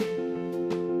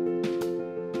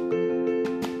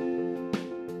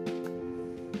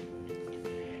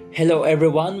Hello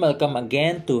everyone! Welcome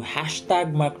again to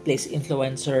Hashtag Marketplace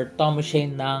Influencer Tommy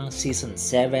Shane ng Season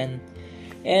 7.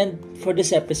 And for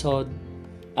this episode,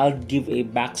 I'll give a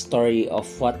backstory of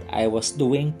what I was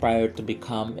doing prior to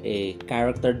become a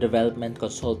character development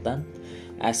consultant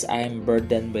as I'm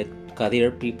burdened with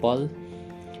career people.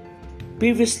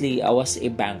 Previously, I was a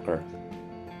banker.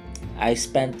 I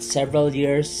spent several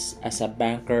years as a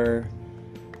banker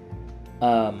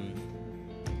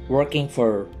working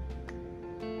for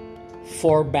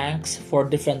four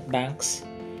different banks,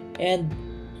 and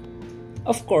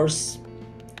of course,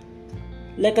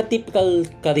 like a typical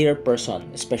career person,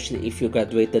 especially if you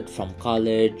graduated from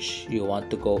college, you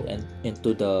want to go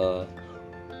into the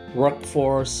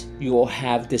workforce, you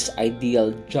have this ideal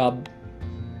job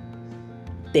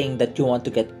thing that you want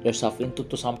to get yourself into.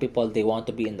 To some people, they want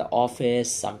to be in the office,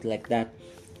 something like that.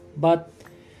 But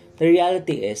the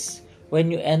reality is, when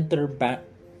you enter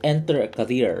a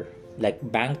career like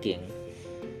banking,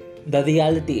 the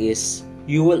reality is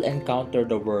you will encounter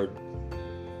the word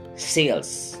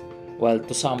sales. Well,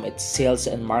 to some it's sales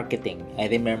and marketing. I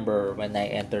remember when I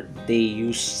entered, they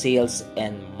use sales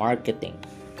and marketing.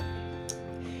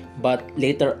 But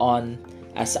later on,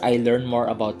 as I learned more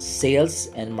about sales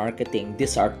and marketing,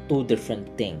 these are two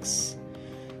different things.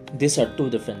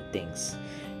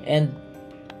 And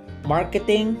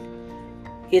marketing,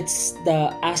 it's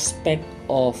the aspect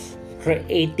of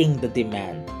creating the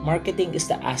demand. Marketing is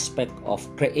the aspect of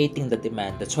creating the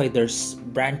demand. That's why there's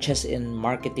branches in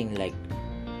marketing like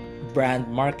brand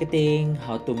marketing,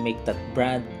 how to make that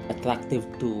brand attractive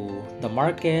to the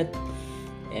market,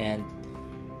 and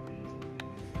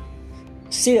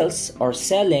sales or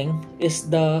selling is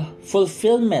the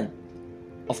fulfillment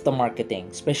of the marketing,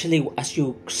 especially as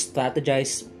you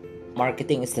strategize.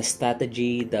 Marketing is the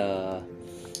strategy, the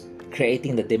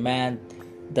creating the demand.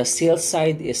 The sales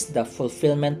side is the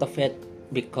fulfillment of it,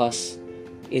 because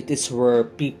it is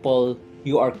where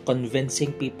you are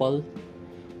convincing people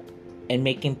and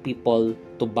making people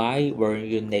to buy, where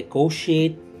you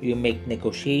negotiate, you make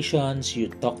negotiations, you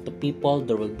talk to people.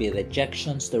 There will be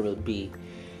rejections, there will be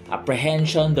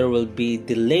apprehension, there will be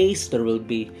delays, there will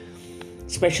be,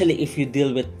 especially if you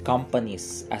deal with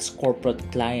companies as corporate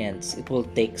clients, it will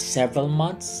take several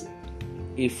months.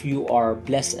 If you are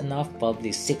blessed enough,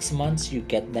 probably 6 months, you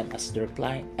get them as your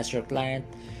client.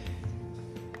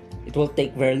 It will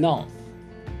take very long.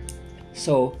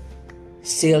 So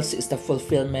sales is the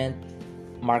fulfillment,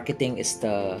 marketing is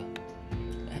their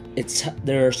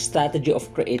strategy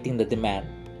of creating the demand.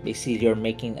 Basically, you're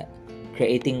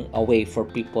creating a way for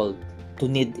people to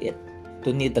need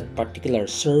that particular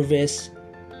service,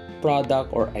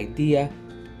 product, or idea.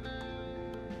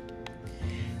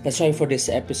 That's why for this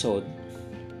episode,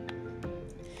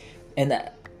 and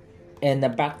a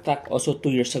backtrack, also 2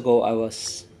 years ago, I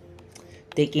was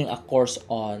taking a course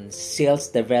on sales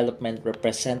development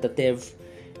representative,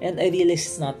 and I realized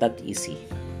it's not that easy.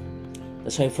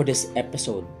 That's why for this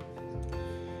episode,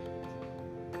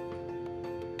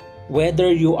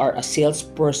 whether you are a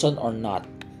salesperson or not,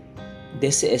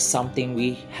 this is something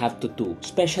we have to do,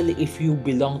 especially if you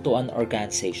belong to an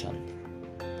organization.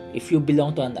 Like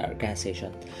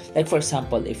for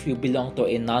example, if you belong to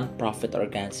a non-profit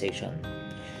organization,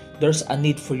 there's a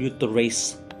need for you to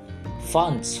raise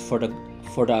funds for the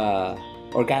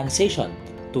organization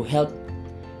to help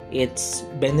its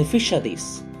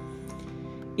beneficiaries.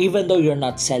 Even though you're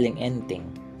not selling anything,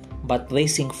 but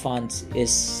raising funds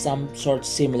is some sort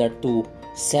similar to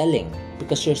selling,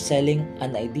 because you're selling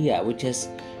an idea, which is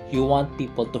you want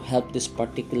people to help this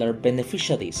particular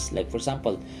beneficiaries. Like for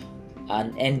example,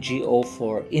 an NGO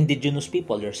for indigenous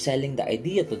people, you're selling the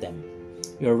idea to them.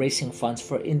 You're raising funds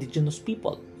for indigenous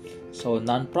people, so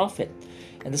non-profit.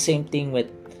 And the same thing with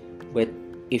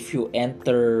if you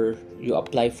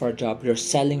apply for a job, you're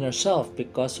selling yourself,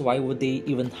 because why would they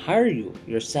even hire you?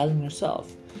 You're selling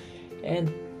yourself.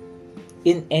 And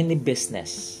in any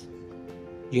business,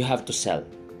 you have to sell,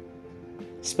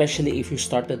 especially if you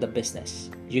started a business.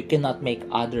 You cannot make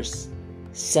others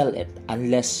sell it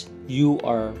unless you,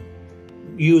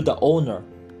 the owner,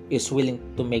 is willing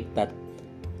to make that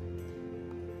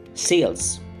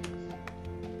sales.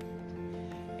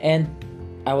 And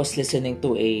I was listening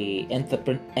to a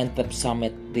Entrep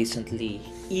Summit recently.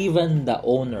 Even the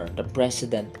owner, the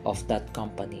president of that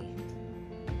company,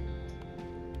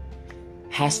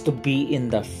 has to be in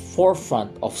the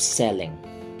forefront of selling.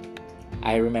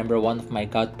 I remember one of my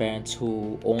godparents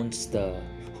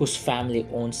whose family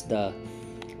owns the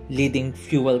leading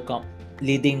fuel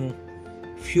company.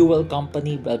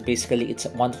 Well, basically, it's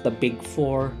one of the big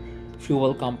 4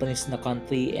 fuel companies in the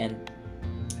country, and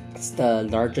it's the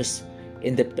largest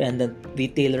independent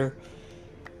retailer.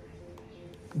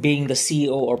 being the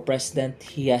CEO or president,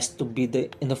 he has to be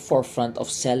in the forefront of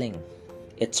selling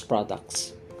its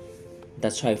products.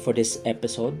 That's why for this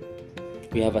episode,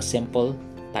 we have a simple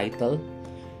title,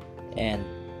 and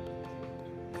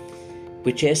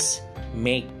which is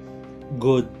make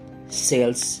good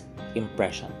sales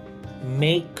impression.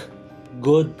 Make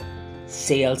good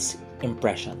sales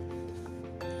impression.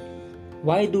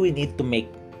 Why do we need to make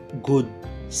good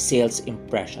sales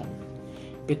impression?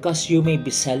 Because you may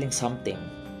be selling something,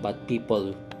 but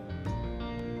people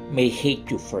may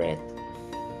hate you for it.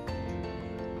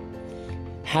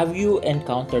 Have you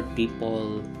encountered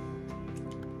people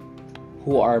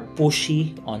who are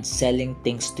pushy on selling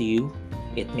things to you?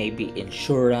 It may be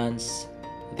insurance,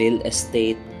 real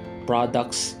estate,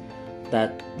 products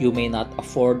that you may not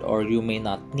afford or you may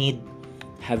not need.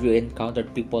 Have you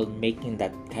encountered people making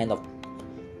that kind of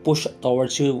push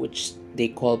towards you, which they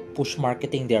call push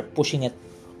marketing? They're pushing it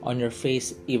on your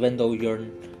face even though you're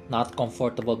not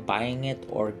comfortable buying it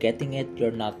or getting it,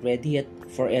 you're not ready yet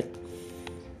for it.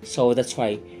 So that's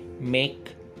why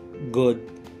make good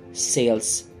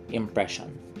sales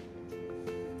impression.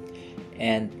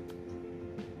 And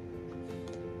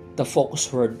the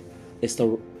focus word is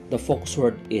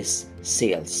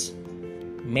sales.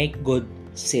 Make good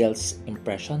sales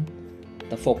impression.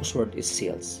 The focus word is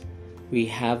sales. We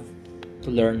have to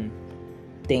learn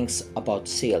things about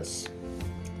sales.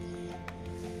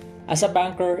 As a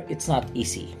banker, it's not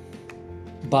easy.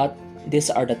 But these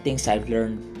are the things I've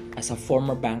learned as a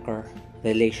former banker,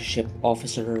 relationship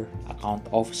officer, account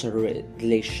officer,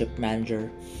 relationship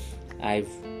manager. I've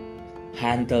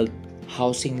handled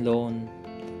housing loan,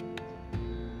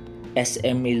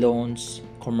 SME loans,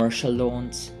 commercial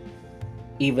loans,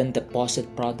 even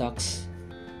deposit products,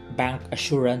 bank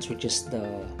assurance, which is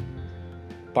the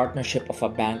partnership of a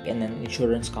bank and an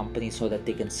insurance company so that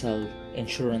they can sell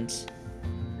insurance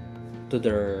to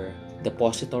their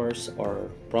depositors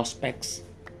or prospects.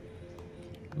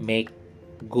 Make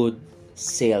good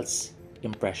sales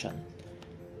impression.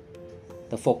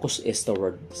 The focus is the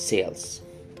word sales.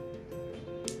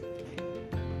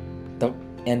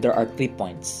 And there are 3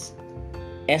 points.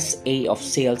 SA of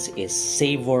sales is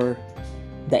savor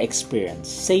the experience.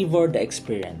 Savor the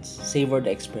experience. Savor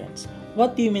the experience.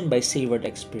 What do you mean by savor the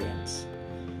experience?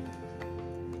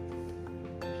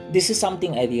 This is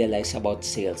something I realized about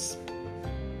sales.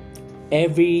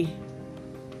 Every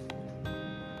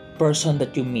person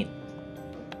that you meet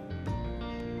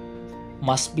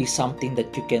must be something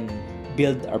that you can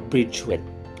build a bridge with.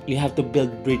 You have to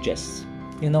build bridges.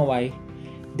 You know why?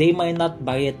 They might not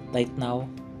buy it right now,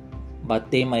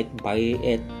 but they might buy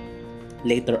it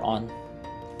later on.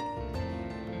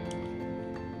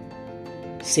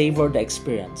 Savor the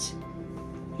experience.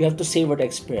 You have to savor the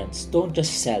experience. Don't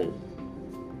just sell.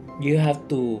 You have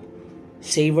to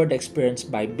savor the experience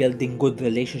by building good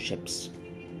relationships.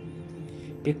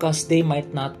 Because they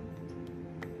might not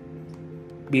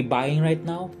be buying right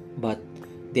now, but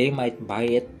they might buy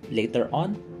it later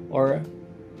on, or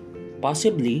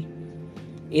possibly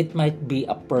it might be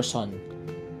a person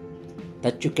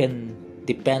that you can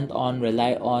depend on,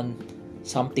 rely on,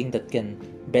 something that can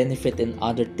benefit in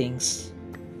other things.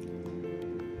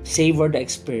 Savor the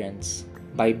experience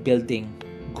by building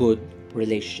good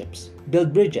relationships.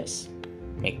 Build bridges.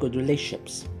 Make good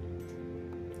relationships.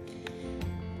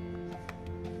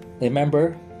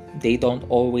 Remember, they don't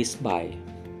always buy,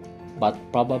 but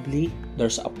probably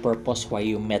there's a purpose why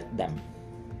you met them.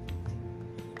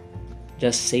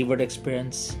 Just savor the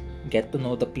experience, get to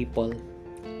know the people,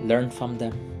 learn from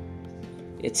them.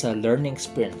 It's a learning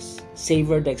experience.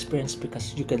 Savor the experience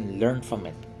because you can learn from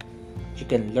it. You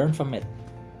can learn from it.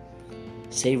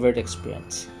 Savor the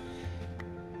experience.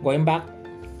 Going back,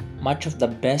 much of the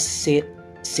best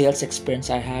sales experience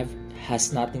I have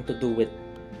has nothing to do with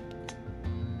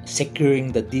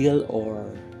securing the deal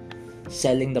or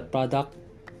selling the product,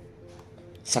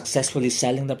 successfully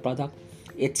selling the product.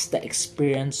 It's the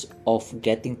experience of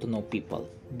getting to know people,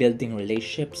 building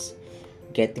relationships,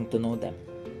 getting to know them.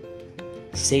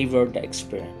 Savor the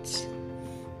experience.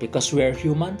 Because we are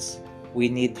humans, we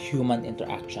need human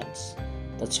interactions.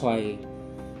 That's why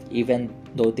even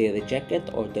though they reject it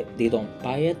or they don't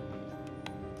buy it,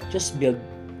 just build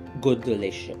good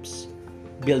relationships.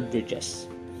 Build bridges.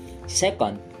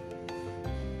 Second,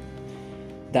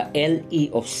 the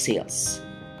LE of sales.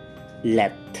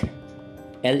 Let.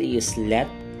 LE is let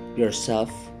yourself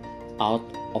out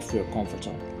of your comfort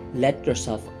zone. Let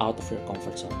yourself out of your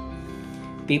comfort zone.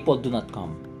 People do not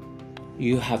come.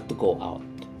 You have to go out.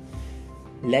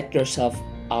 Let yourself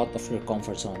out of your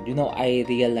comfort zone. You know, I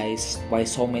realized why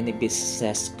so many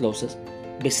businesses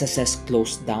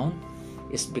close down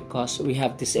is because we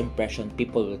have this impression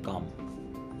people will come.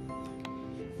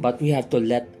 But we have to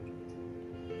let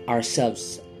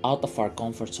ourselves out of our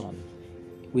comfort zone.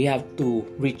 We have to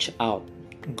reach out,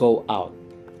 go out,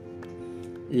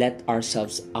 let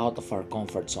ourselves out of our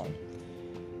comfort zone.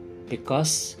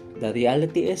 Because the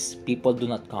reality is, people do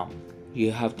not come.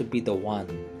 You have to be the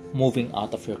one moving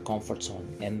out of your comfort zone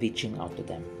and reaching out to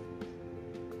them.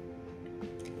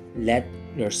 Let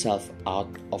yourself out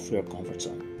of your comfort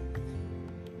zone.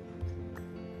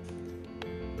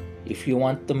 If you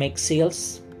want to make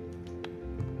sales,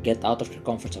 get out of your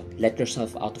comfort zone. Let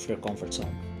yourself out of your comfort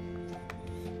zone.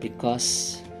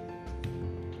 Because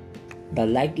the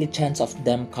likely chance of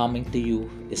them coming to you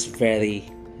is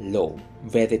very low,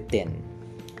 very thin.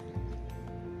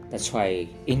 That's why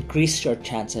increase your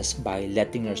chances by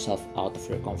letting yourself out of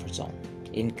your comfort zone.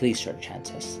 Increase your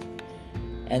chances.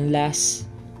 And last,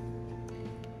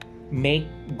 make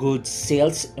good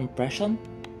sales impression.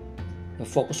 The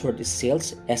focus word is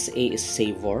sales. SA is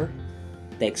savor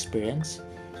the experience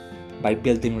by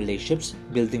building relationships,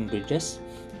 building bridges,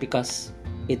 because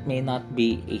it may not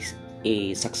be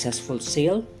a successful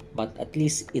sale, but at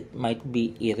least it might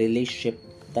be a relationship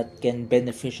that can be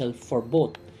beneficial for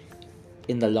both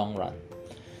in the long run.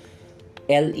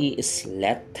 LE is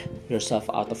let yourself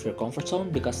out of your comfort zone,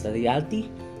 because the reality,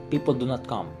 people do not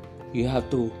come. You have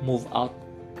to move out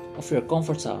of your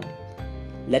comfort zone.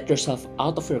 Let yourself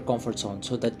out of your comfort zone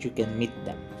so that you can meet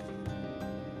them,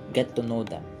 get to know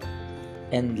them.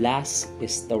 And last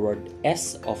is the word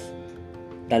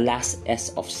the last S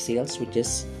of sales, which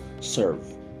is serve.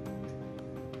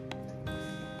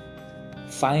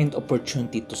 Find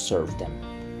opportunity to serve them.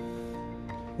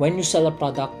 When you sell a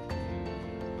product,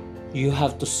 you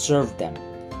have to serve them,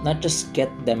 not just get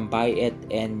them, buy it,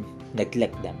 and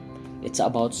neglect them. It's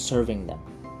about serving them.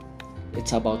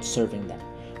 It's about serving them.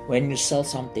 When you sell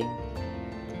something,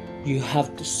 you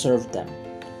have to serve them.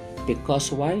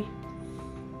 Because why?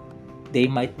 They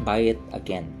might buy it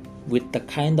again. With the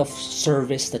kind of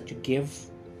service that you give,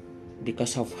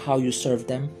 because of how you serve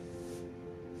them,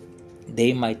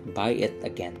 they might buy it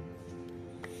again.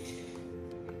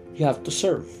 You have to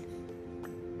serve.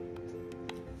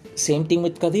 Same thing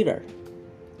with career.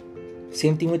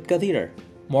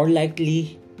 More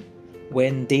likely,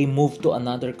 when they move to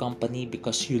another company,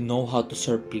 because you know how to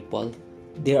serve people,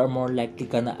 they are more likely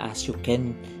gonna ask you,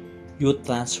 can you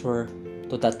transfer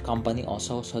to that company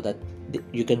also, so that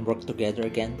you can work together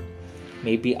again?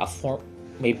 Maybe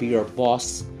your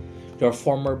boss, your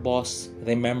former boss,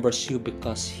 remembers you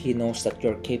because he knows that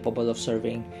you're capable of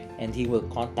serving, and he will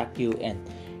contact you and,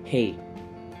 hey,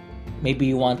 maybe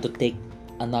you want to take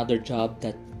another job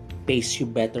that pays you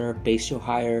better, pays you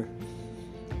higher,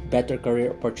 better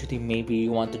career opportunity. Maybe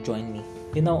you want to join me.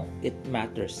 It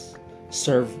matters.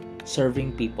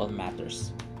 Serving people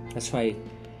matters. That's why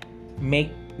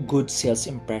make good sales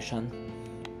impression.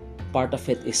 Part of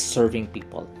it is serving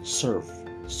people. Serve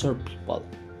people,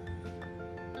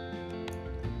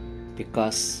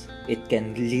 because it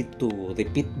can lead to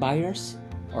repeat buyers,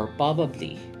 or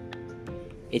probably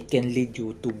it can lead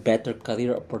you to better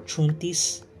career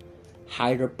opportunities,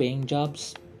 higher paying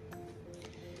jobs,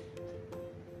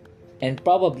 and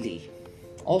probably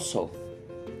also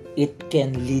it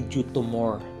can lead you to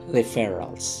more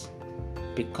referrals,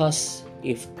 because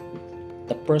if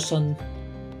the person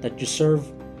that you serve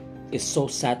is so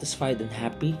satisfied and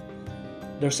happy,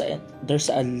 there's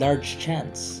a large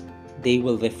chance they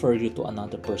will refer you to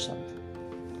another person.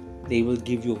 They will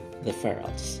give you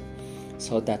referrals.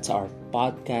 So that's our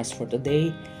podcast for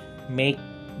today. Make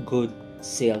good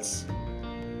sales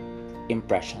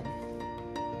impression.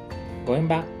 Going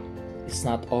back, it's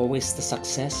not always the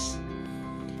success.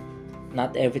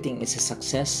 Not everything is a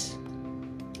success.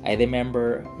 I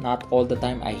remember not all the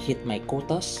time I hit my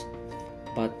quotas,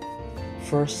 but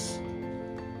first,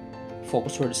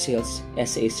 focus word sales,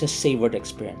 SA is just savor the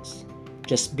experience.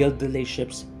 Just build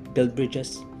relationships, build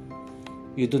bridges.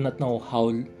 You do not know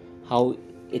how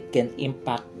it can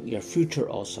impact your future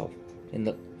also.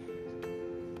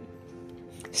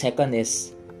 Second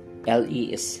is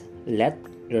LE is let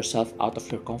yourself out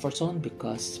of your comfort zone,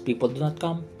 because people do not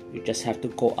come. You just have to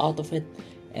go out of it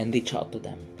and reach out to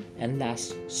them. And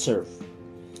last, serve,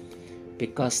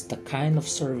 because the kind of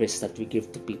service that we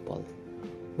give to people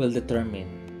will determine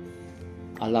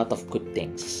a lot of good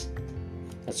things.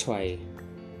 That's why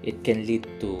it can lead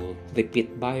to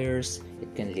repeat buyers,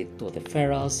 it can lead to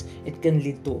referrals, it can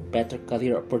lead to better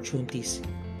career opportunities.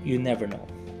 You never know.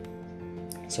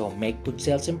 So make good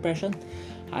sales impression.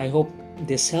 I hope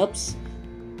this helps.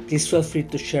 Please feel free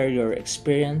to share your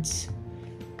experience.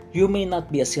 You may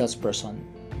not be a salesperson,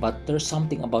 but there's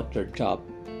something about your job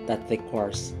that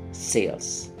requires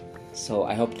sales. So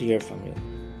I hope to hear from you.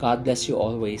 God bless you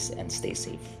always and stay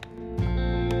safe.